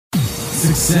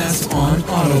Success on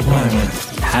Autopilot.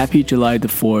 Happy July the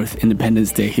 4th,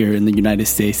 Independence Day here in the United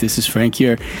States. This is Frank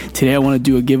here. Today I want to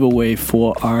do a giveaway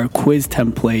for our quiz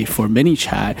template for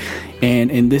ManyChat.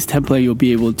 And in this template, you'll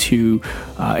be able to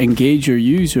engage your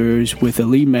users with a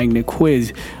lead magnet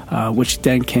quiz, which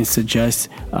then can suggest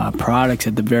products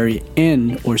at the very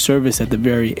end or service at the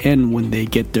very end when they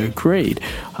get their grade.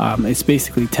 It's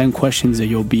basically 10 questions that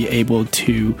you'll be able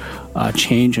to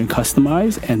change and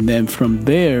customize. And then from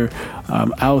there,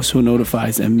 I also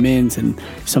notifies admins and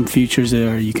some features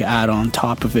there you can add on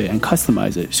top of it and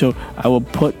customize it. So I will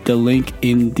put the link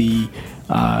in the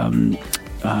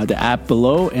app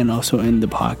below and also in the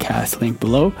podcast link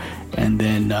below, and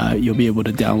then you'll be able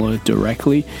to download it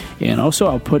directly. And also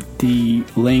I'll put the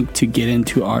link to get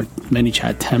into our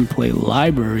ManyChat template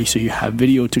library so you have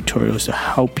video tutorials to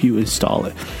help you install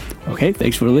it. Okay,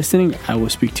 thanks for listening. I will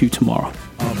speak to you tomorrow.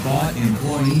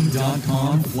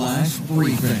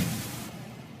 AboutEmployee.com/briefing.